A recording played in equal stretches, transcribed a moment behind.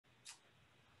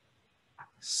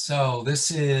So this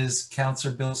is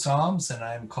Councilor Bill Solms, and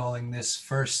I'm calling this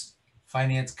first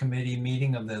Finance Committee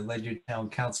meeting of the Ledyard Town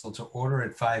Council to order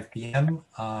at 5 p.m.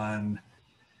 on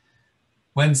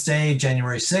Wednesday,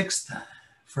 January 6th.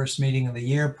 First meeting of the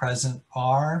year. Present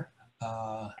are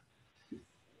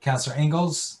Councilor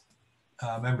Ingalls,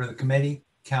 member of the committee,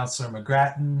 Councilor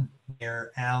McGrattan,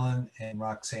 Mayor Allen, and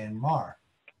Roxanne Marr.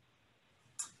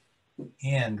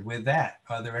 And with that,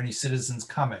 are there any citizens'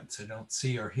 comments? I don't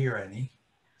see or hear any.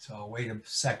 So I'll wait a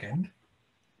second.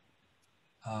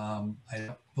 I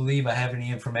don't believe I have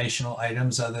any informational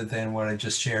items other than what I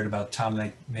just shared about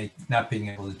Tom not being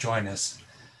able to join us.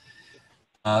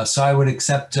 So I would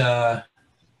accept a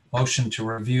motion to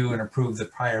review and approve the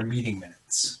prior meeting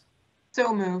minutes.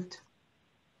 So moved.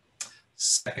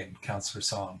 Second, Councilor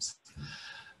Solms.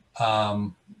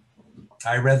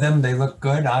 I read them. They look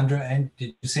good. Andra, and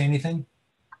did you say anything?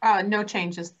 No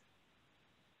changes.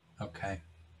 Okay.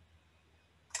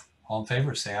 All in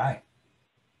favor, say aye.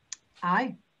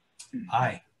 Aye.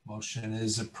 Aye. Motion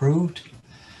is approved.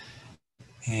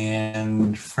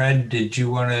 And Fred, did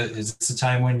you want to, is this the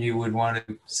time when you would want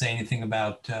to say anything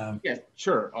about? Yeah,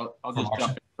 sure. I'll just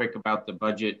jump in quick about the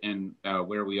budget and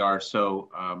where we are. So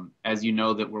as you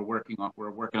know, that we're working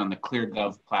on the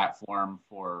ClearGov platform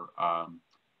for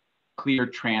clear,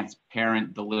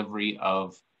 transparent delivery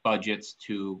of budgets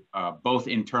to both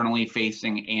internally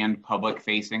facing and public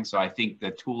facing. So I think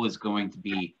the tool is going to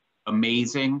be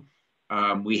amazing.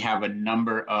 We have a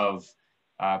number of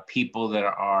people that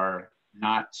are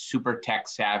not super tech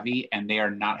savvy, and they are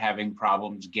not having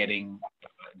problems getting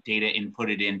data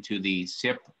inputted into the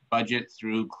SIP budget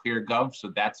through ClearGov.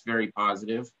 So that's very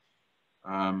positive.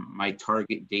 My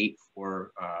target date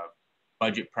for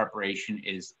budget preparation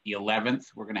is the 11th.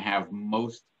 We're going to have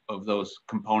most of those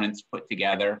components put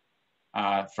together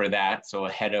for that. So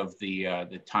ahead of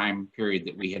the time period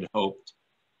that we had hoped.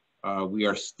 We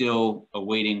are still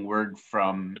awaiting word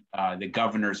from the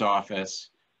governor's office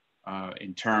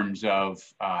in terms of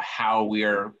how we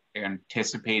are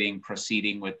anticipating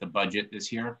proceeding with the budget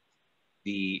this year.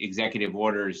 The executive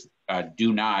orders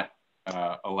do not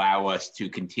allow us to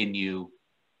continue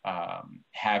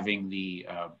having the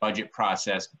budget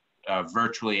process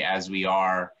virtually as we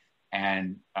are,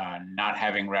 and not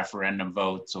having referendum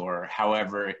votes or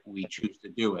however we choose to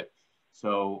do it.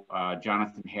 So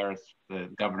Jonathan Harris, the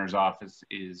governor's office,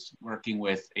 is working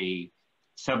with a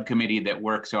subcommittee that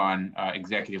works on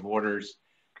executive orders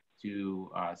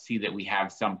to see that we have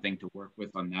something to work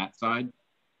with on that side.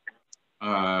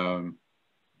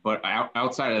 But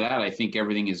outside of that, I think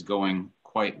everything is going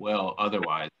quite well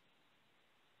otherwise.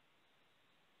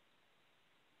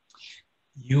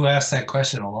 You asked that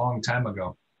question a long time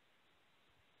ago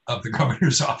of the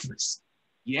governor's office.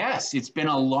 Yes, it's been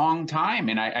a long time.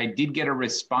 And I did get a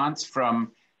response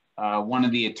from one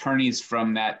of the attorneys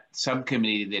from that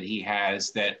subcommittee that he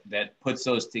has that puts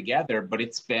those together, but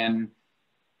it's been,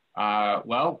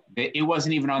 well, it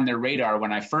wasn't even on their radar.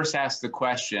 When I first asked the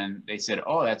question, they said,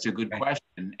 oh, that's a good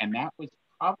question. And that was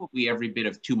probably every bit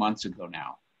of 2 months ago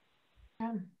now.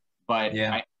 Yeah. But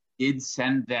yeah. I did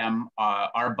send them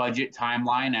our budget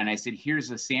timeline, and I said,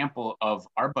 here's a sample of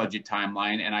our budget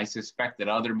timeline, and I suspect that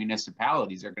other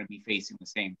municipalities are going to be facing the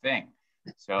same thing.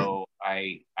 So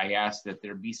I asked that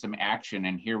there be some action,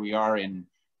 and here we are in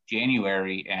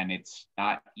January, and it's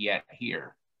not yet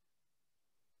here.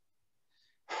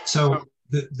 So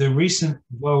the recent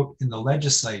vote in the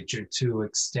legislature to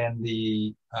extend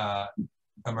the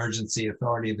emergency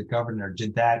authority of the governor,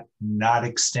 did that not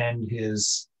extend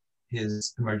his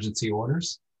emergency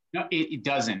orders? No, it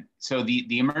doesn't. So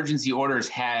the emergency orders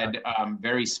had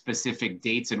very specific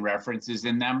dates and references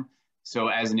in them. So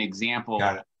as an example,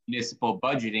 municipal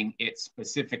budgeting, it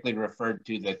specifically referred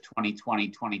to the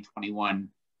 2020-2021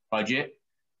 budget,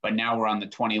 but now we're on the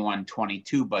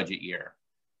 21-22 budget year.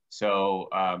 So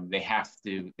they have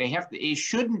to, it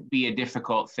shouldn't be a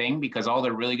difficult thing, because all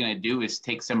they're really going to do is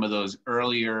take some of those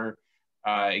earlier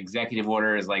executive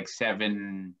orders, like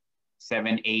 7H,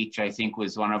 I think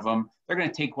was one of them. They're going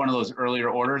to take one of those earlier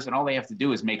orders, and all they have to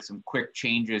do is make some quick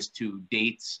changes to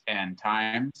dates and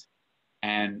times,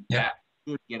 and that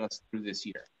should get us through this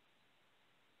year.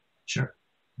 Sure.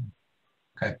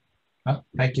 Okay. Well,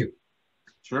 thank you.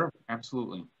 Sure,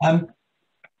 absolutely. I'm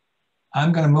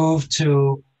going to move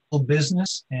to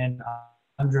business, and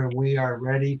Andra, we are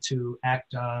ready to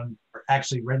act on, or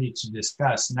actually ready to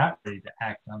discuss, not ready to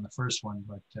act on the first one,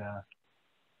 but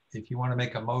if you want to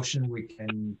make a motion, we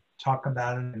can talk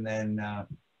about it and then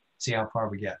see how far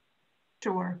we get.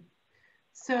 Sure.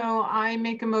 So I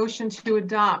make a motion to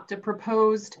adopt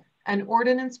an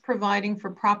ordinance providing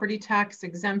for property tax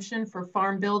exemption for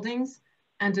farm buildings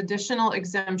and additional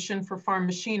exemption for farm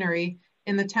machinery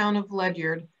in the town of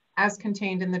Ledyard as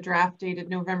contained in the draft dated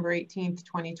November 18th,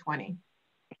 2020.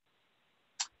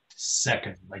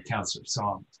 Second by Councilor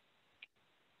Song.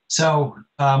 So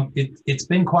it's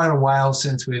been quite a while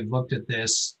since we've looked at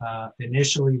this.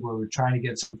 Initially, we were trying to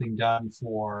get something done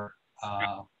for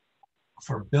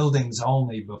buildings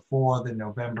only before the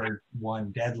November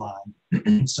 1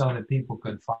 deadline so that people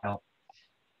could file.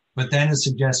 But then a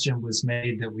suggestion was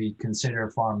made that we consider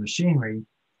farm machinery.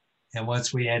 And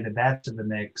once we added that to the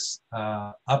mix,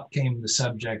 up came the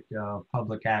subject of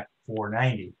Public Act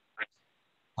 490.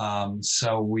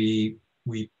 So we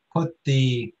put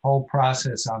the whole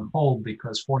process on hold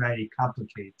because 490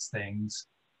 complicates things.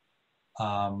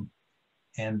 And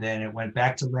then it went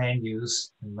back to land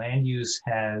use, and land use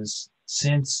has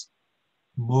since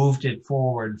moved it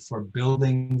forward for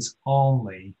buildings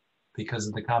only because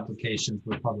of the complications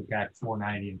with Public Act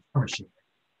 490 and farm machinery.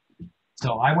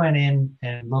 So I went in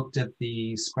and looked at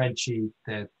the spreadsheet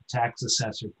that the tax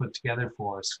assessor put together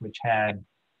for us, which had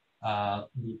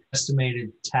the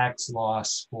estimated tax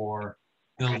loss for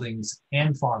buildings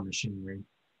and farm machinery.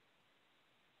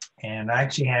 And I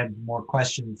actually had more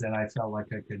questions than I felt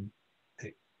like I could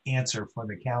answer for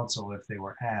the council if they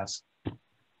were asked.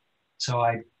 So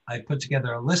I put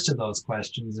together a list of those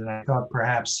questions, and I thought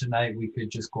perhaps tonight we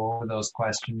could just go over those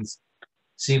questions,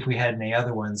 see if we had any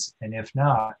other ones, and if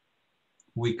not,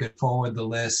 we could forward the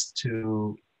list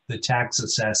to the tax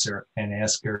assessor and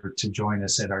ask her to join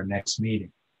us at our next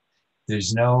meeting.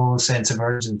 There's no sense of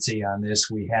urgency on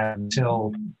this. We have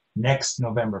until next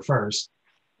November 1st.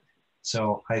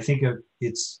 So I think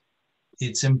it's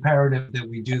imperative that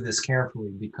we do this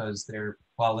carefully because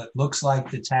while it looks like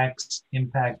the tax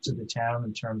impact to the town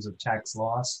in terms of tax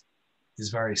loss is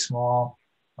very small,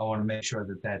 I want to make sure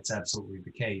that that's absolutely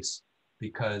the case.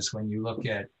 Because when you look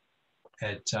at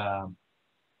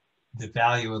the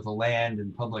value of the land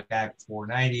in Public Act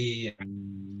 490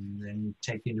 and then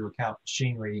take into account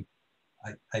machinery,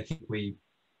 I think we,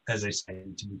 as I say,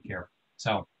 need to be careful.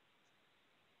 So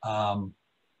I'm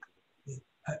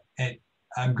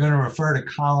going to refer to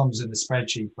columns in the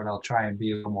spreadsheet, but I'll try and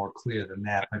be a little more clear than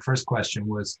that. My first question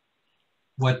was,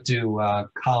 what do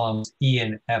columns E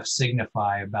and F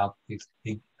signify about the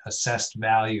assessed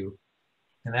value?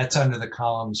 And that's under the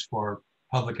columns for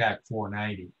Public Act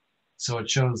 490. So it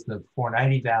shows the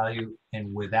 490 value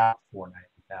and without 490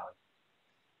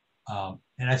 value.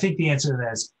 And I think the answer to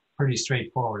that is pretty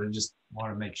straightforward. I just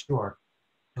want to make sure.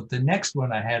 But the next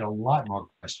one I had a lot more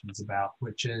questions about,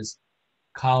 which is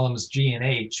columns G and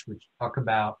H, which talk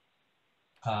about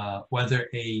whether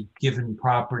a given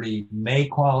property may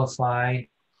qualify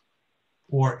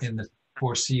or in the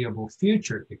foreseeable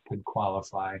future it could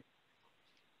qualify.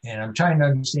 And I'm trying to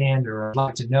understand, or I'd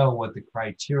like to know what the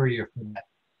criteria for that,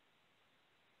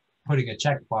 putting a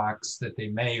checkbox that they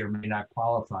may or may not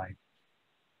qualify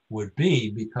would be,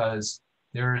 because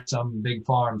there are some big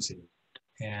farms here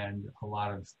and a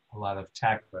lot of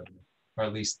tax revenue, or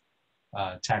at least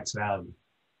tax value.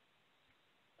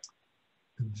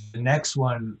 The next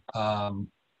one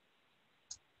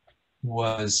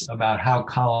was about how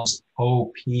columns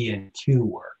O, P, and Q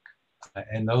work.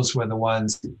 And those were the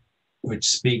ones which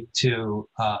speak to,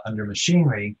 under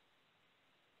machinery,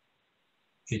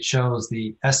 it shows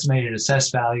the estimated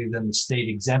assessed value, then the state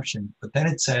exemption, but then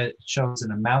it shows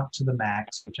an amount to the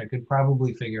max, which I could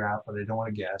probably figure out, but I don't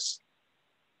want to guess.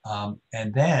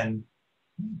 And then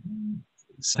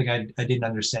something I didn't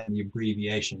understand the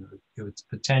abbreviation. It was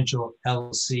potential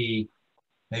LLC,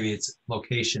 maybe it's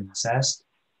location assessed,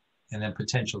 and then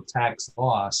potential tax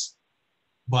loss.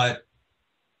 But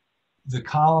the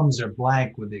columns are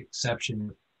blank with the exception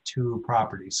of 2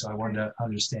 properties. So I wanted to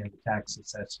understand the tax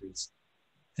assessor's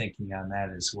thinking on that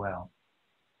as well.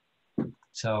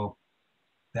 So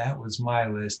that was my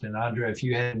list. And Andrea, if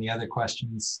you had any other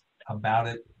questions about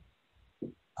it,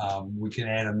 we can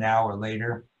add them now or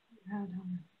later.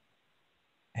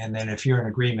 And then if you're in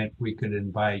agreement, we could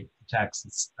invite the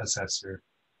tax assessor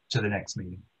to the next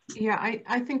meeting. Yeah,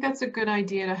 I think that's a good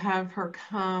idea to have her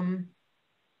come.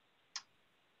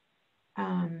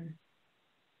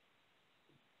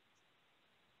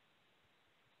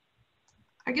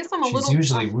 I guess I'm a little. She's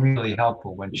usually really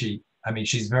helpful when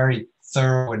she's very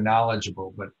thorough and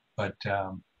knowledgeable, but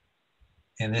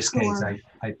in this case, I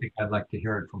think I'd like to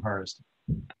hear it from her.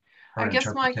 I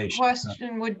guess my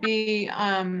question would be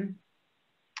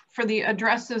for the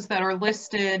addresses that are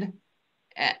listed,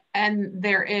 and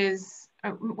there is,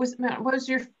 what was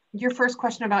your first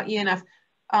question about ENF?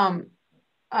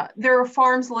 There are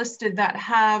farms listed that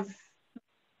have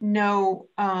no,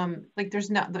 like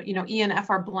there's not, ENF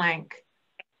are blank.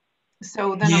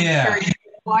 So then I'm curious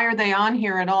why are they on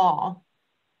here at all?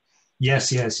 Yes.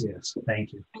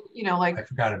 Thank you. You know, like I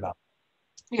forgot about.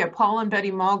 Yeah, Paul and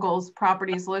Betty Moggle's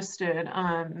properties listed.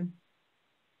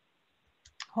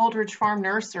 Holdridge Farm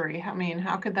Nursery. I mean,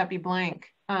 how could that be blank?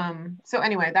 So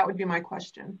anyway, that would be my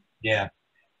question. Yeah.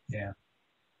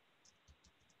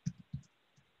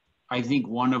 I think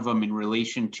one of them in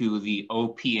relation to the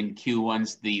OP and Q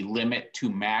ones, the limit to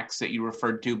max that you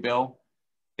referred to, Bill,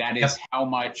 that is how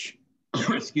much,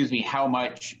 excuse me, how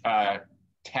much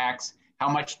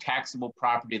taxable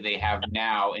property they have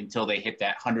now until they hit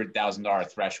that $100,000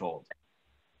 threshold.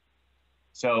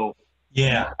 So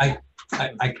yeah, I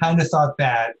kind of thought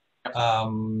that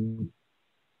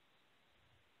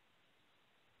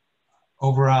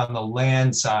over on the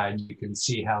land side, you can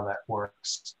see how that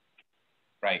works.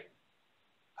 Right.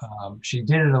 She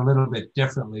did it a little bit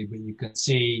differently, but you can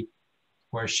see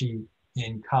where she,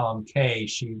 in column K,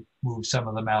 she moved some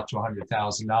of them out to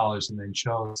 $100,000 and then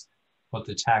shows what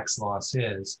the tax loss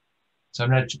is. So I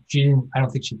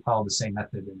don't think she followed the same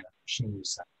method in the machinery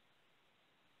side.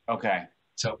 Okay.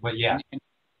 So, but yeah.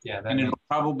 And it'll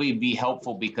probably be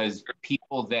helpful because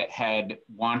people that had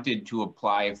wanted to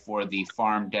apply for the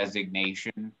farm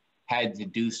designation had to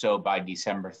do so by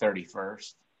December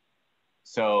 31st.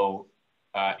 So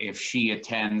if she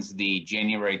attends the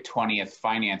January 20th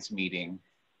finance meeting,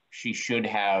 she should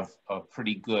have a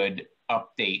pretty good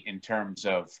update in terms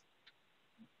of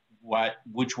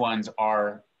which ones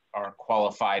are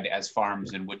qualified as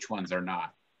farms and which ones are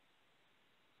not.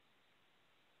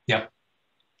 Yep.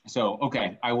 So,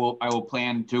 okay, I will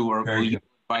plan to, or will you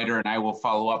invite her, and I will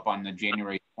follow up on the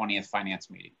January 20th finance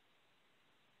meeting.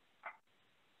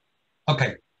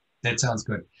 Okay, that sounds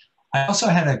good. I also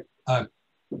had a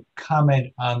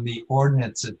comment on the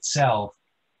ordinance itself.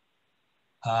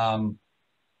 I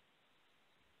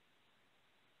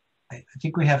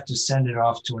think we have to send it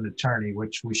off to an attorney,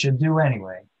 which we should do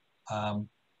anyway.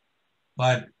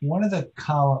 But one of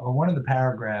the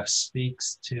paragraphs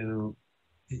speaks to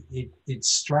it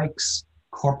strikes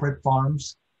corporate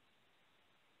farms,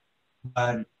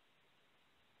 but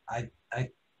I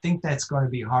think that's going to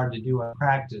be hard to do in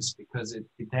practice because it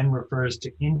then refers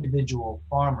to individual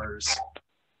farmers,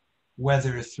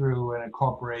 whether through an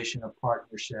incorporation, a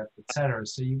partnership, et cetera.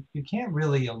 So you can't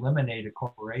really eliminate a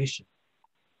corporation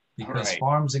because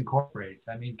farms incorporate.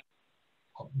 I mean,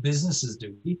 businesses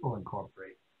do, people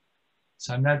incorporate.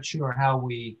 So I'm not sure how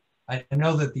I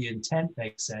know that the intent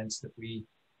makes sense, that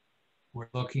we're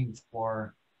looking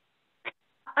for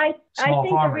small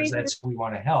farmers. That's who we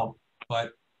want to help.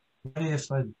 But what if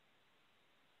go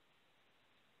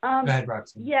ahead,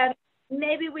 Roxanne. Yeah,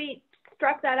 maybe we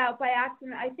struck that out by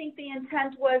accident. I think the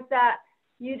intent was that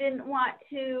you didn't want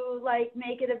to like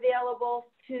make it available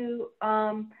to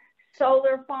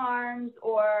solar farms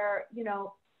or, you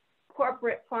know,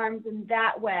 corporate farms in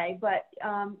that way. But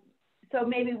so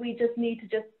maybe we just need to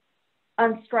just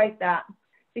unstrike that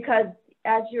because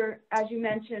as you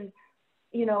mentioned,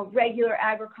 you know, regular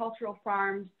agricultural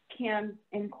farms can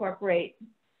incorporate.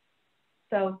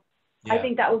 So yeah. I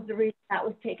think that was the reason that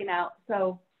was taken out.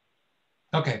 So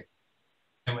okay,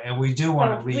 and we do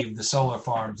want to leave the solar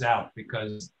farms out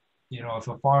because, you know, if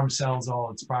a farm sells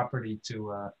all its property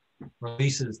to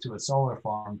releases to a solar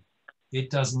farm,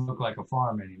 it doesn't look like a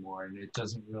farm anymore, and it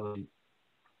doesn't really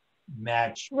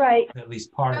match at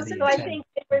least part of the intent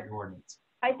of the ordinance.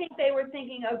 I think they were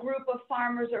thinking a group of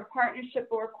farmers or partnership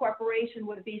or corporation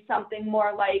would be something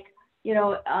more like, you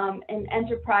know, an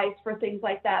enterprise for things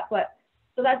like that. But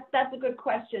so that's a good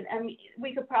question, and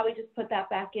we could probably just put that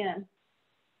back in.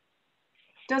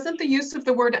 Doesn't the use of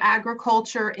the word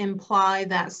agriculture imply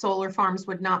that solar farms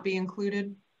would not be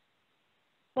included?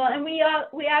 Well, and we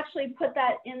actually put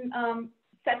that in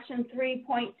section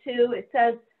 3.2. It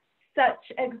says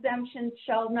such exemptions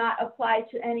shall not apply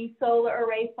to any solar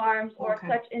array farms or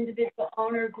such individual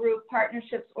owner group,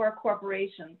 partnerships, or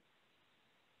corporations.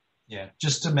 Yeah,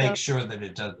 just to make sure that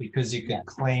it does, because you can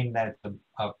claim that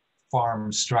a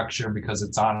farm structure because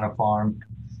it's on a farm.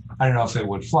 I don't know if it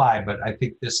would fly, but I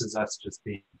think this is us just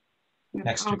being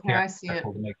extra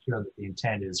careful to make sure that the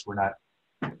intent is we're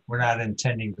not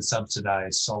intending to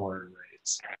subsidize solar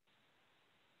arrays.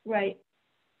 Right.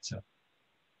 So,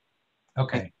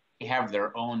 okay. They have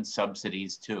their own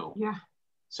subsidies too. Yeah.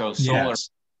 So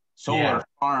solar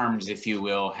farms, if you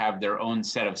will, have their own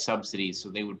set of subsidies.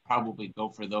 So they would probably go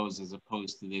for those as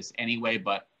opposed to this anyway.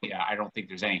 But yeah, I don't think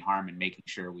there's any harm in making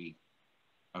sure we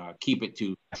keep it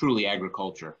to truly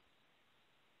agriculture.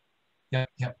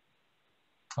 Yep.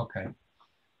 Okay.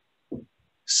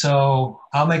 So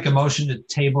I'll make a motion to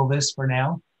table this for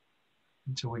now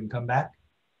until we can come back.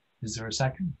 Is there a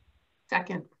second?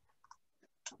 Second.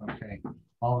 Okay.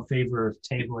 All in favor of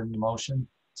tabling the motion,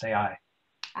 say aye.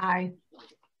 Aye.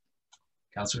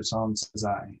 Councilor Solomon says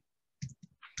aye.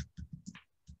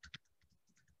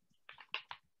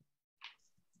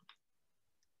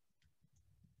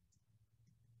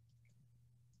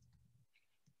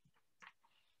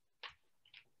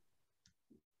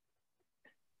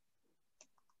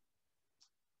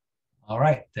 All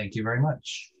right, thank you very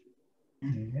much.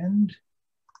 And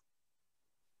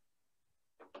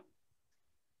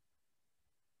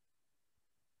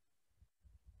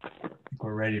I think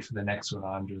we're ready for the next one,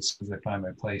 on just as I find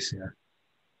my place here.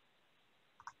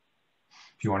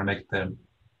 If you want to make the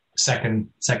second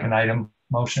item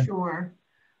motion. Sure.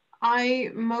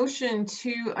 I motion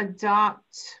to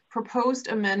adopt proposed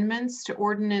amendments to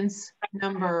ordinance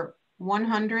number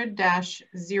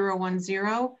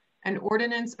 100-010, an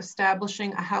ordinance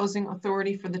establishing a housing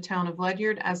authority for the town of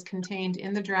Ledyard as contained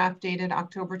in the draft dated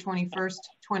October 21st,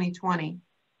 2020.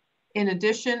 In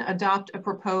addition, adopt a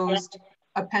proposed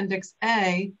Appendix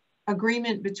A,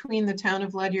 agreement between the town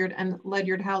of Ledyard and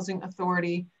Ledyard Housing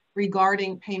Authority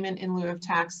regarding payment in lieu of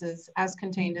taxes as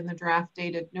contained in the draft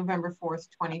dated November 4th,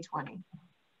 2020.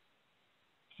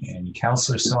 And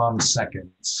Councilor Solomon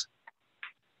seconds.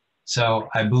 So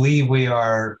I believe we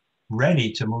are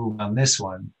ready to move on this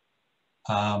one.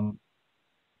 I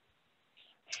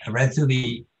read through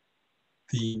the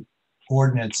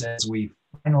ordinance as we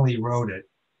finally wrote it.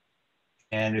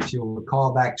 And if you'll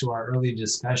recall back to our early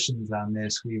discussions on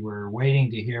this, we were waiting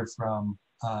to hear from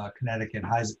Connecticut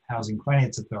Housing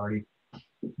Finance Authority.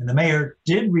 And the mayor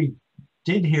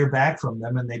did hear back from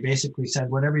them, and they basically said,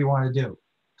 whatever you want to do.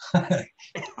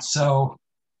 So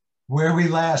where we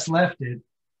last left it,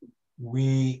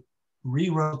 we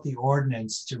rewrote the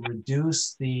ordinance to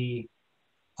reduce the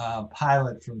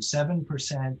pilot from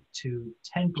 7% to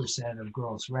 10% of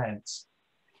gross rents.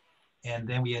 And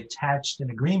then we attached an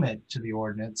agreement to the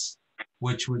ordinance,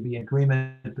 which would be an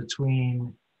agreement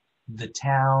between the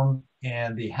town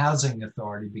and the housing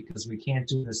authority, because we can't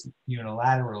do this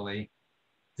unilaterally,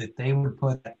 that they would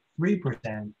put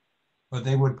 3%, or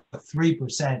they would put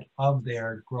 3% of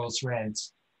their gross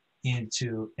rents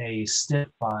into a STIF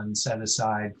fund set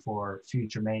aside for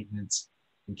future maintenance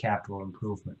and capital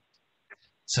improvement.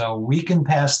 So we can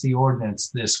pass the ordinance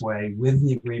this way with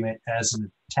the agreement as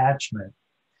an attachment,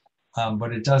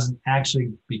 but it doesn't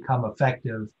actually become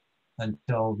effective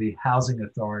until the housing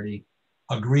authority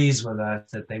agrees with us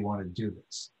that they want to do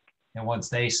this. And once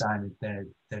they sign it,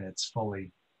 then it's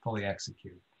fully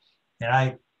executed. And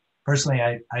I personally,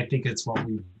 I think it's what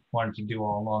we wanted to do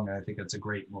all along, and I think it's a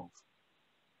great move.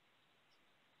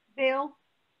 Bill?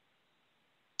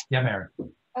 Yeah, Mary.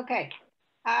 Okay.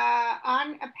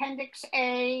 On Appendix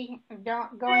A,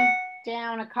 going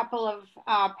down a couple of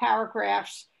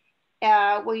paragraphs,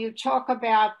 where you talk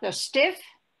about the STIF,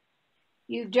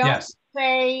 you don't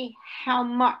say how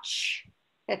much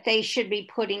that they should be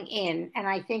putting in. And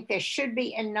I think there should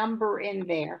be a number in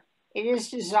there. It is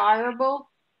desirable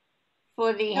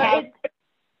for the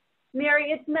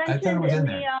Mary, it's mentioned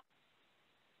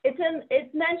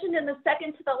it's mentioned in the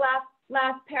second to the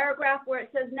last paragraph, where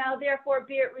it says, now therefore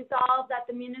be it resolved that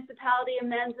the municipality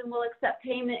amends and will accept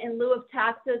payment in lieu of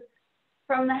taxes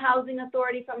from the housing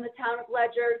authority from the town of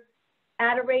Ledyard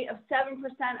at a rate of 7%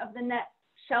 of the net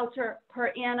shelter per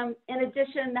annum. In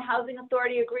addition, the housing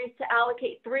authority agrees to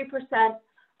allocate 3%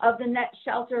 of the net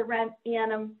shelter rent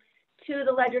annum to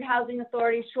the Ledyard Housing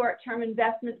Authority short-term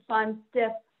investment fund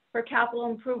STIF for capital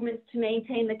improvements to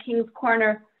maintain the Kings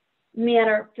Corner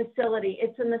Manor facility.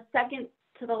 It's in the second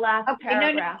to the last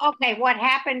paragraph. No. Okay, what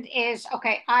happened is,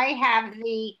 okay, I have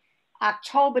the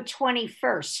October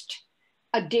 21st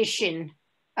edition.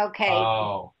 Okay.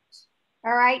 Oh. All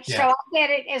right, Yeah. so I get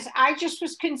it as I just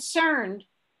was concerned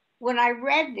when I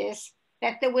read this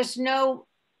that there was no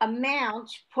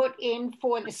amount put in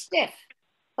for the STIF,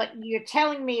 but you're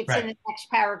telling me it's in the next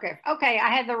paragraph. Okay, I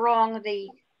had the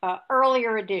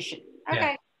earlier edition.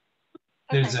 Okay.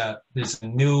 Yeah. There's a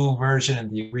new version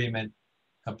of the agreement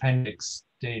appendix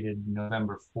dated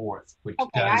November 4th, which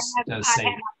does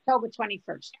say October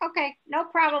 21st. Okay, no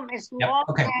problem. As long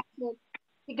as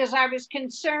because I was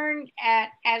concerned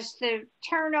as the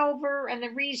turnover, and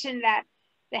the reason that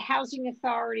the housing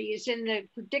authority is in the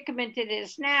predicament it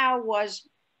is now was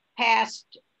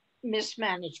past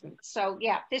mismanagement. So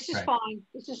yeah, this is fine.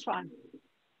 This is fine.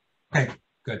 Okay,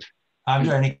 good.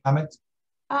 Andrea, any comments?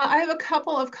 I have a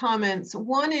couple of comments.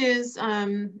 One is,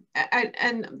 and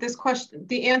this question,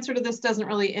 the answer to this doesn't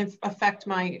really affect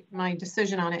my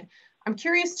decision on it. I'm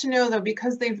curious to know though,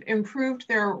 because they've improved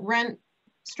their rent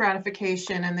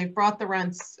stratification and they've brought the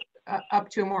rents up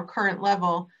to a more current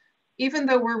level, even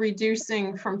though we're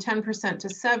reducing from 10% to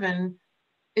 7%,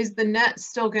 is the net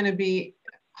still going to be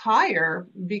higher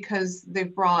because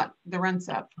they've brought the rents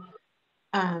up?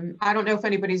 I don't know if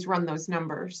anybody's run those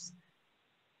numbers.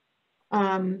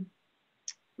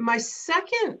 My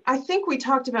second, I think we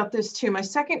talked about this too. My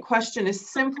second question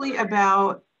is simply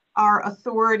about our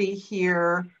authority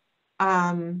here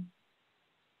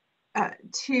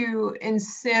to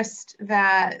insist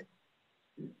that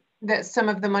some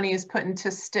of the money is put into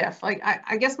STIF. Like,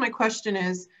 I guess my question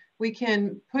is, we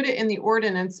can put it in the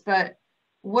ordinance, but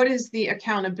what is the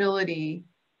accountability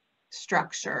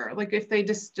structure? Like, if they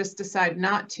just decide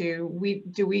not to, we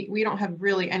don't have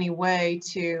really any way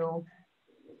to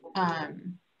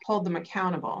hold them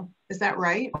accountable. Is that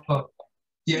right?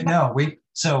 Yeah, no,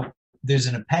 so there's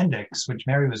an appendix, which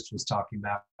Mary was just talking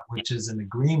about, which is an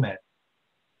agreement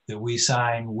that we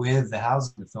sign with the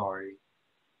housing authority.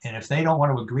 And if they don't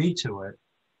want to agree to it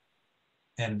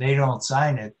and they don't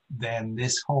sign it, then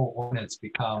this whole ordinance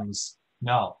becomes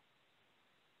null.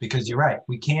 Because you're right,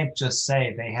 we can't just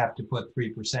say they have to put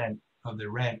 3% of the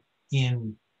rent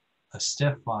in a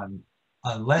STIF fund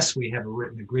unless we have a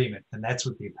written agreement. And that's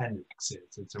what the appendix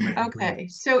is. It's a written agreement. Okay,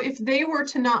 so if they were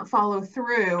to not follow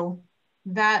through,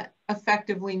 that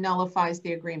effectively nullifies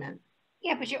the agreement.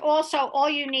 Yeah, but you also, all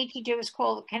you need to do is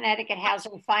call the Connecticut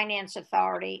Housing Finance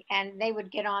Authority and they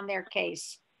would get on their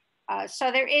case.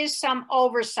 So there is some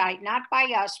oversight, not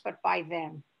by us, but by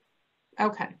them.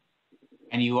 Okay.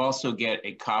 And you also get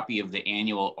a copy of the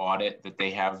annual audit that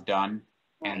they have done.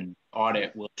 Right. And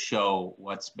audit will show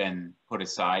what's been put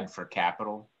aside for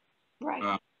capital.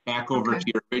 Right. Back over to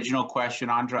your original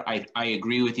question, Andra, I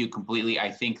agree with you completely.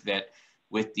 I think that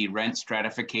with the rent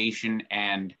stratification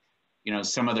and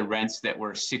some of the rents that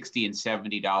were $60 and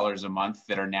 $70 a month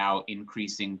that are now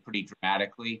increasing pretty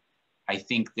dramatically, I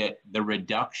think that the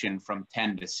reduction from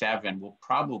 10 to 7 will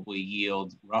probably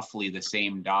yield roughly the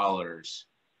same dollars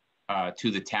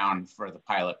to the town for the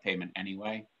pilot payment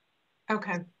anyway.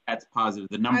 Okay. That's positive.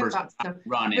 The numbers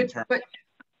run in terms.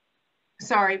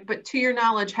 Sorry, but to your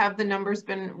knowledge, have the numbers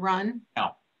been run?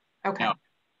 No. Okay.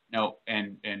 No,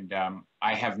 and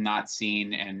I have not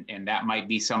seen, and that might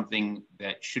be something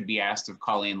that should be asked of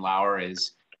Colleen Lauer,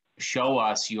 is show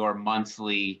us your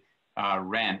monthly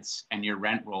rents and your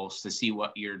rent rolls to see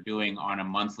what you're doing on a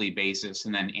monthly basis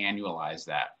and then annualize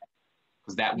that,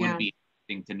 because that would be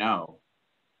interesting to know.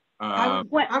 I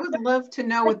would love to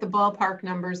know what the ballpark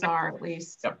numbers are, at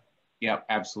least. Yep,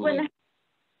 absolutely.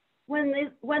 When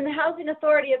the Housing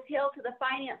Authority appealed to the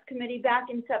Finance Committee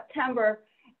back in September,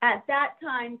 at that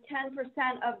time,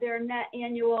 10% of their net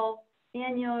annual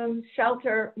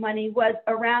shelter money was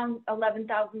around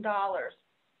 $11,000.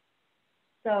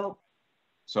 So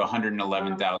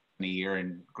 $111,000 a year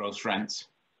in gross rents.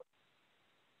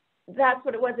 That's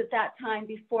what it was at that time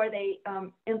before they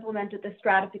implemented the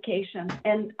stratification.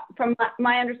 And from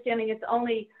my understanding, it's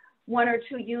only 1 or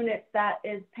 2 units that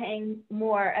is paying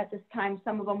more at this time.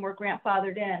 Some of them were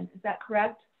grandfathered in. Is that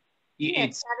correct?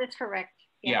 Yes, that is correct.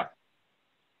 Yeah.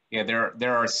 Yeah,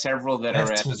 there are several that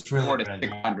are at $400 to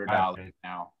 $600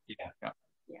 now.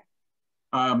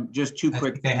 Yeah. Just two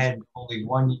quick. They had only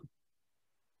one.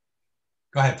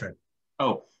 Go ahead, Fred.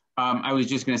 Oh, I was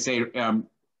just going to say,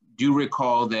 do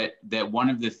recall that one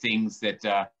of the things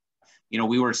that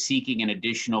we were seeking an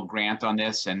additional grant on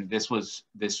this, and this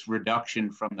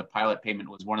reduction from the pilot payment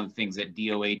was one of the things that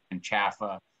DOH and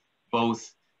CHAFA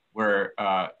both were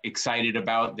excited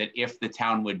about. That if the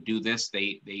town would do this,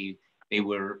 they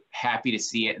were happy to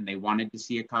see it and they wanted to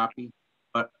see a copy.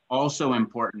 But also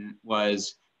important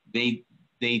was they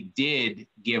did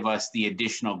give us the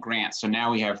additional grant. So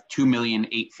now we have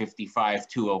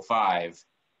 $2,855,205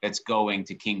 that's going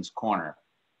to King's Corner.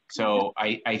 So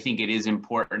I think it is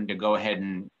important to go ahead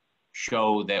and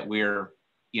show that we're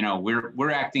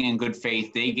acting in good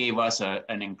faith. They gave us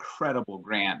an incredible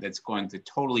grant that's going to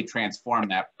totally transform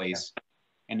that place.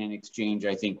 And in exchange,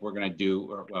 I think we're going to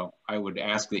do, I would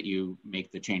ask that you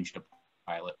make the change to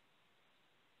pilot.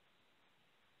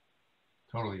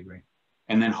 Totally agree.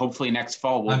 And then hopefully next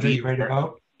fall we'll be ready to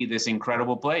vote? See this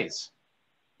incredible place.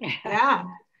 Yeah.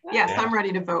 Yes, I'm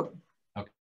ready to vote.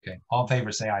 Okay. All in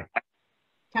favor, say aye.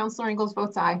 Councilor Ingalls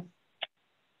votes aye.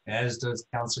 As does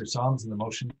Councilor Solms, and the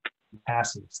motion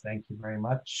passes. Thank you very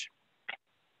much.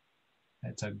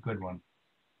 That's a good one.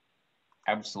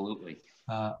 Absolutely.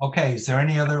 Okay, is there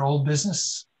any other old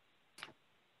business?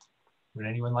 Would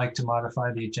anyone like to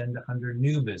modify the agenda under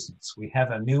new business? We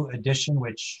have a new addition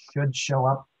which should show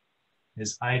up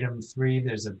as item 3.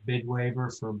 There's a bid waiver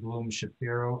for Bloom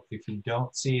Shapiro. If you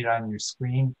don't see it on your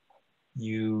screen, all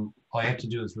you have to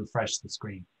do is refresh the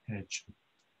screen and it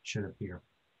should appear.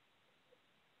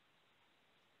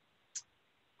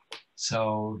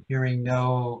 So hearing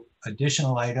no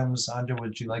additional items, Andra,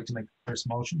 would you like to make the first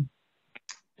motion?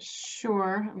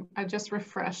 Sure, I just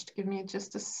refreshed. Give me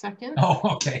just a second. Oh,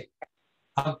 okay.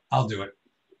 I'll do it.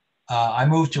 I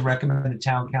move to recommend the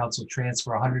town council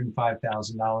transfer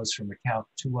 $105,000 from account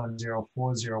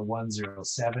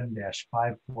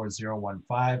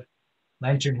 210-40107-54015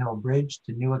 Lantern Hill Bridge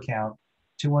to new account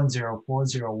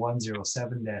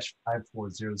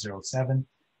 210-40107-54007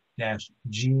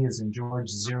 G as in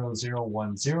George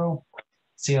 0010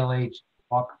 CLH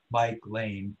Walk Bike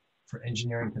Lane for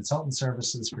engineering consultant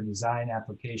services for design,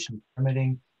 application,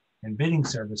 permitting, and bidding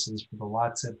services for the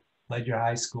lots at Ledyard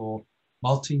High School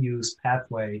multi-use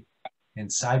pathway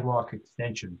and sidewalk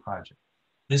extension project.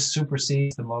 This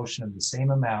supersedes the motion of the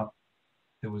same amount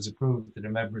that was approved at the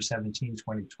November 17,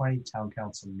 2020 Town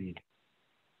Council meeting.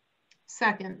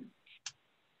 Second.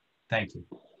 Thank you.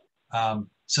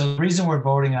 So the reason we're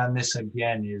voting on this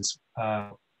again is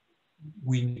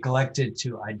we neglected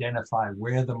to identify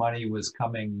where the money was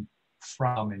coming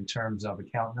from in terms of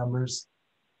account numbers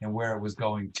and where it was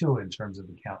going to in terms of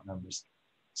account numbers.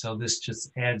 So this just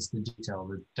adds the detail.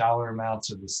 The dollar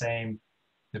amounts are the same.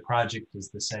 The project is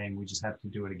the same. We just have to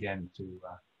do it again to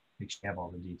make sure you have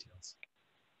all the details.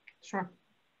 Sure.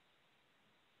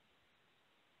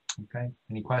 Okay.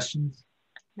 Any questions?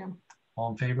 No.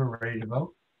 All in favor? Ready to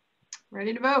vote?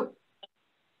 Ready to vote.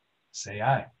 Say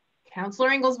aye.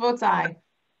 Councilor Ingalls votes aye.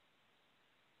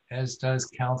 As does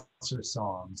Councilor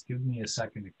Solms. Give me a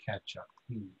second to catch up,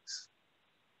 please.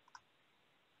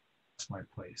 That's my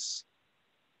place.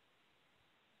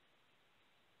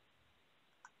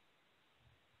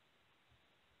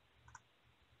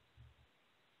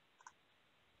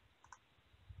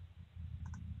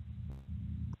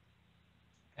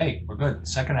 Hey, we're good.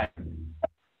 Second item.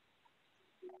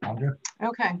 Andrea?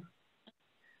 Okay.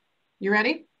 You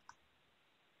ready?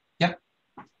 Yep.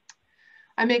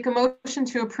 I make a motion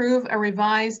to approve a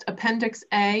revised Appendix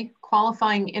A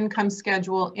qualifying income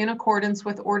schedule in accordance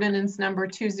with Ordinance number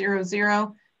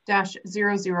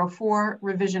 200-004,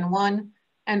 Revision 1,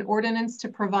 and ordinance to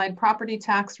provide property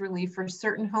tax relief for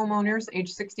certain homeowners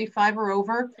age 65 or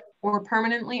over or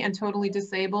permanently and totally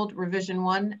disabled, Revision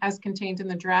 1, as contained in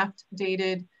the draft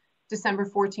dated December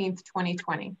 14th,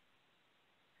 2020.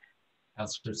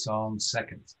 Councilor Solms,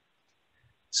 second.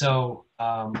 So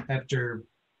after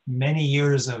many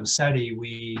years of study,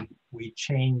 we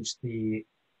changed the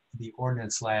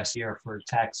ordinance last year for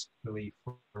tax relief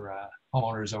for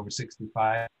homeowners over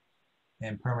 65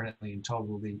 and permanently and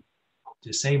totally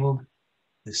disabled.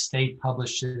 The state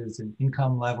publishes an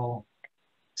income level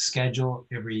schedule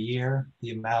every year.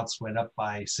 The amounts went up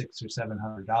by $600 or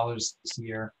 $700 this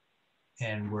year,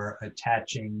 and we're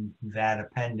attaching that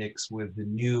appendix with the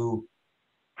new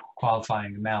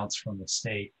qualifying amounts from the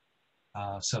state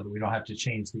so that we don't have to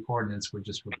change the ordinance. We're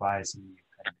just revising the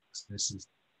appendix. This is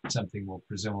something we'll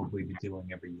presumably be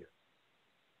doing every year.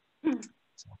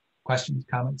 So, questions,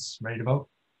 comments, ready to vote?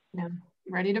 No,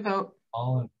 ready to vote.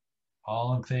 All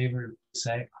in favor,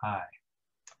 say aye.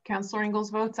 Councilor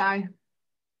Ingalls votes aye.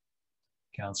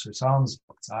 Councilor Solms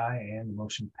votes aye, and the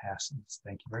motion passes.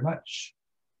 Thank you very much.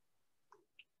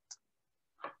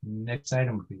 Next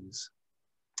item, please.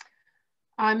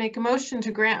 I make a motion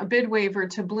to grant a bid waiver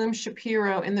to Bloom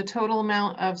Shapiro in the total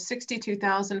amount of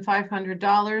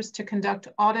 $62,500 to conduct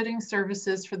auditing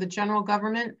services for the general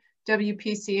government,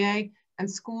 WPCA,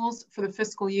 and schools for the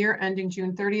fiscal year ending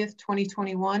June 30th,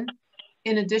 2021.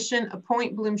 In addition,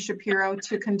 appoint Bloom Shapiro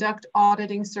to conduct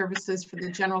auditing services for the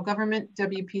general government,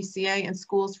 WPCA, and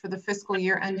schools for the fiscal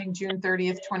year ending June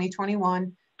 30th,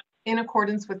 2021, in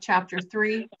accordance with Chapter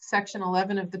 3, Section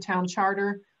 11 of the Town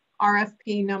Charter,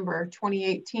 RFP number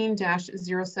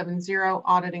 2018-070,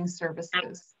 auditing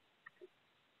services.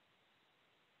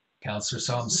 Councilor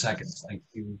Solms, seconds. Thank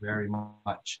you very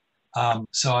much.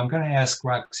 So I'm going to ask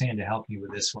Roxanne to help me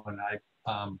with this one.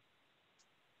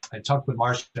 I talked with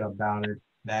Marcia about it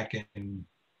back in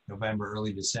November,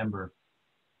 early December,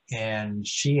 and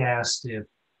she asked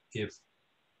if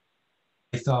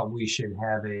I thought we should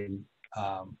have a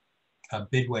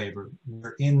bid waiver.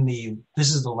 This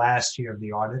is the last year of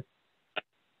the audit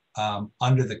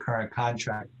under the current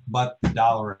contract, but the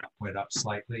dollar went up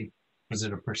slightly. Was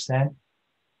it a percent?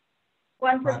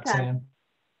 1%. Roxanne?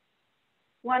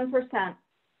 1%.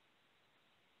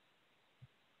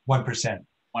 1%.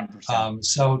 1%.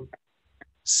 So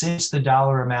since the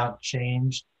dollar amount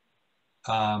changed,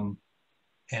 and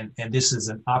this is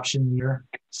an option year,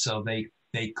 so they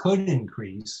could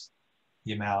increase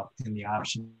the amount in the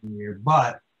option year,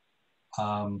 but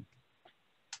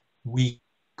we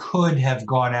could have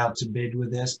gone out to bid with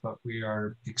this, but we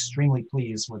are extremely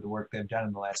pleased with the work they've done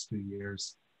in the last few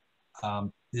years.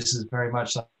 This is very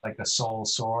much like a sole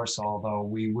source, although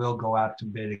we will go out to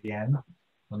bid again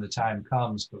when the time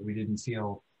comes, but we didn't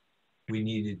feel we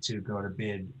needed to go to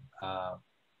bid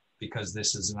because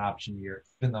this is an option year,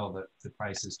 even though the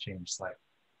prices changed slightly.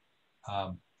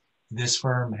 This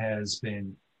firm has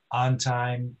been on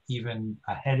time, even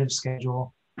ahead of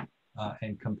schedule,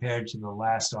 and compared to the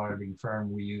last auditing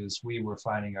firm we used, we were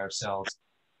finding ourselves,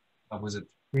 was it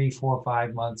 3, 4,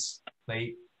 5 months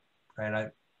late,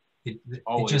 right? It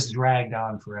just dragged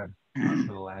on forever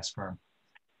for the last firm.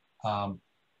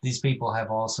 These people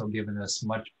have also given us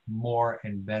much more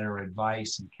and better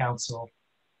advice and counsel.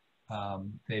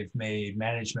 They've made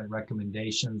management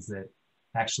recommendations that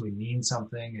actually mean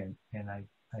something, and I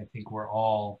think we're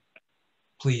all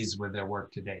pleased with their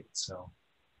work to date. So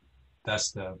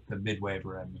that's the bid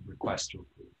waiver and the request to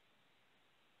approve.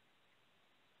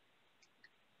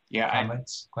 Yeah,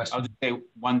 comments, questions? I'll just say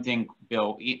one thing,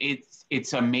 Bill.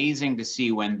 It's amazing to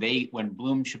see when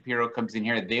Bloom Shapiro comes in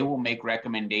here, they will make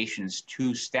recommendations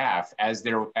to staff as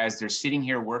they're sitting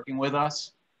here working with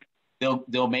us.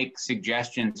 They'll make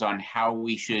suggestions on how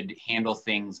we should handle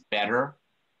things better.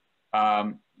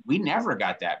 We never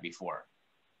got that before.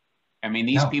 I mean,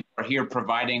 these people are here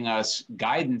providing us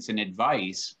guidance and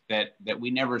advice that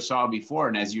we never saw before.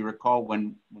 And as you recall,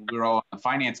 when we were all on the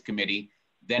finance committee,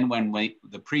 then when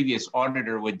the previous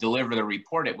auditor would deliver the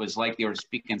report, it was like they were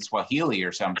speaking Swahili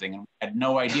or something, and we had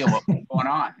no idea what was going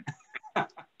on.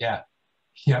 Yeah.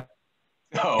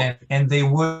 So, and they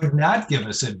would not give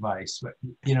us advice. But,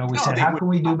 you know, we said, how can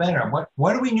we do better?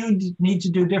 What do we need to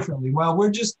do differently? Well,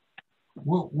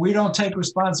 we don't take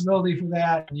responsibility for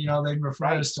that. You know, they refer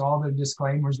us to all the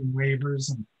disclaimers and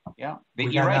waivers. And yeah,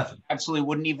 you're right. Absolutely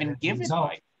wouldn't even give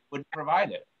advice, wouldn't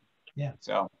provide it. Yeah.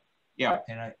 So, yeah.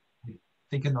 And I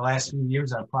think in the last few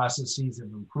years, our processes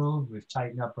have improved. We've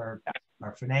tightened up our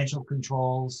financial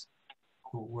controls.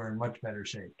 We're in much better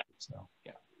shape. So,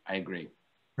 yeah, I agree.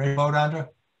 Ready to vote, Andra?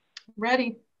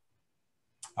 Ready.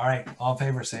 All right. All in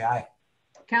favor, say aye.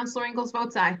 Councilor Ingalls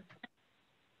votes aye.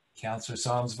 Councilor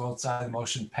Solms votes aye. The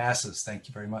motion passes. Thank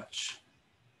you very much.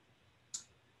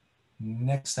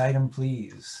 Next item,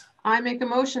 please. I make a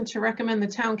motion to recommend the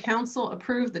Town Council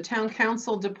approve the Town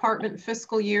Council Department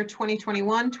fiscal year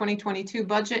 2021-2022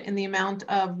 budget in the amount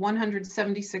of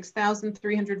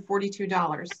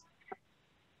 $176,342.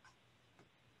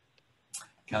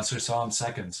 Councilor Solms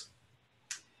seconds.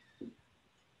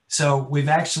 So we've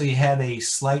actually had a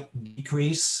slight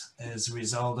decrease as a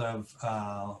result of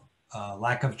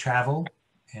lack of travel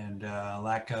and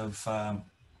lack of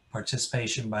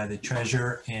participation by the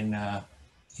treasurer in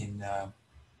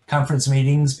conference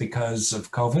meetings because of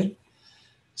COVID.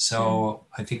 So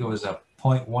I think it was a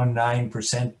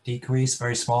 0.19% decrease,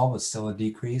 very small, but still a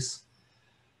decrease.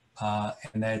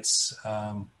 And that's,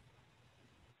 I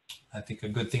think, a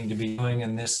good thing to be doing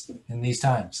in these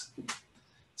times.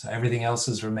 So everything else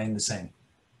has remained the same.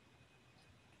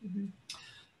 Mm-hmm.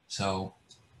 So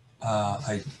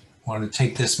I want to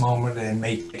take this moment and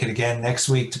make it again next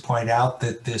week to point out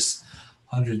that this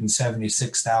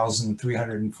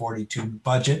 $176,342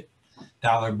 budget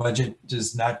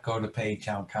does not go to pay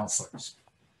town councilors.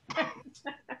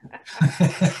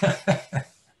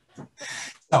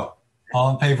 So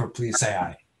all in favor, please say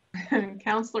aye.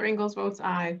 Councilor Ingalls votes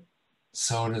aye.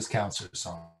 So does Councilor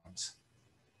Solms.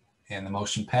 And the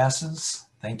motion passes.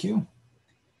 Thank you.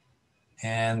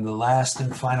 And the last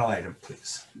and final item,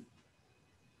 please.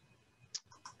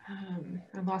 I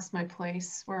lost my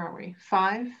place. Where are we?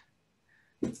 5?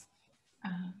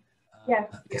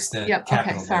 Yes. Yep.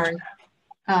 Okay. Sorry.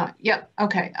 Yep.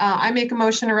 Okay. I make a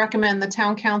motion to recommend the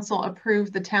Town Council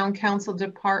approve the Town Council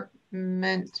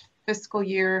Department fiscal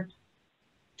year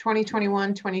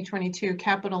 2021-2022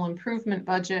 capital improvement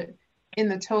budget in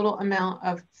the total amount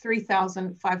of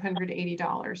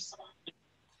 $3,580.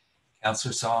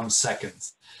 Councilor Solms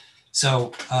seconds.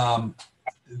 So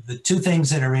the two things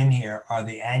that are in here are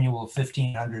the annual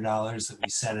 $1,500 that we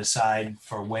set aside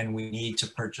for when we need to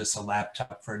purchase a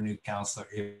laptop for a new counselor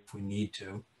if we need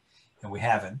to, and we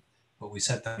haven't, but we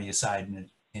set the money aside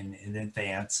in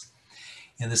advance.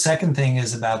 And the second thing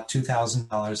is about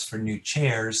 $2,000 for new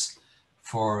chairs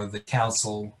for the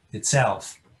council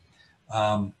itself.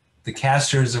 The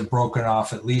casters are broken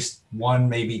off, at least one,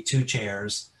 maybe 2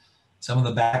 chairs. Some of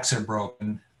the backs are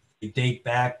broken. They date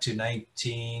back to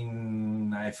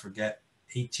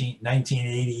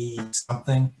 1980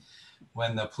 something,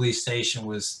 when the police station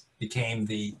became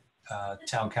the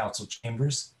town council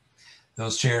chambers.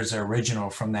 Those chairs are original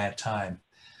from that time.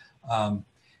 There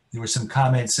were some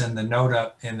comments in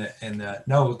the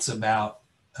notes about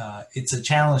it's a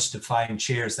challenge to find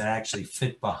chairs that actually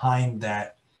fit behind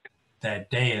that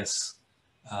dais.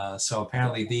 So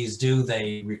apparently these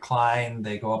they recline,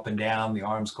 they go up and down, the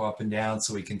arms go up and down,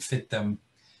 so we can fit them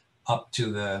up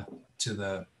to the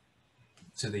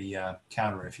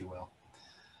counter, if you will.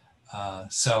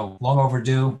 So long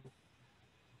overdue.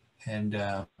 And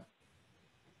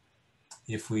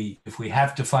if we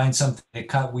have to find something to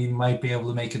cut, we might be able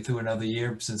to make it through another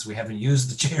year since we haven't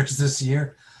used the chairs this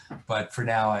year. But for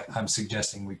now, I'm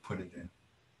suggesting we put it in.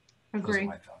 Agree.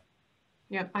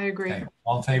 Yep, I agree. Okay.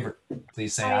 All in favor,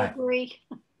 please say aye. I agree.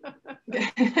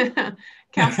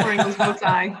 Councilor Ingles votes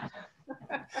aye.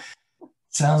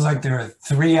 Sounds like there are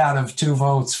 3 out of 2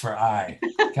 votes for aye.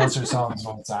 Councilor Solomon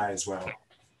votes aye as well.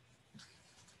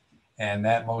 And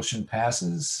that motion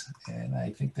passes. And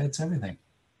I think that's everything.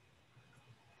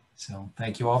 So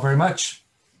thank you all very much.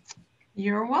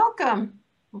 You're welcome.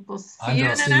 We'll see you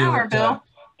in an hour, Bill.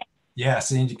 Yeah,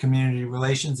 see you in community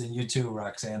relations, and you too,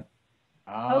 Roxanne.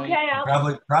 Okay.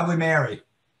 Probably Mary.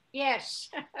 Yes.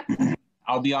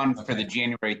 I'll be on for the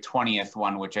January 20th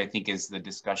one, which I think is the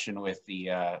discussion with the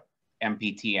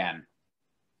MPTN.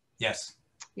 Yes.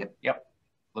 Yep.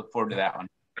 Look forward to that one.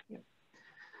 Yep.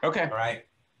 Okay. All right.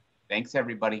 Thanks,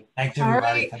 everybody. Thanks,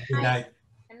 everybody. Right. Have a good night.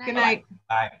 Good night.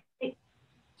 Bye.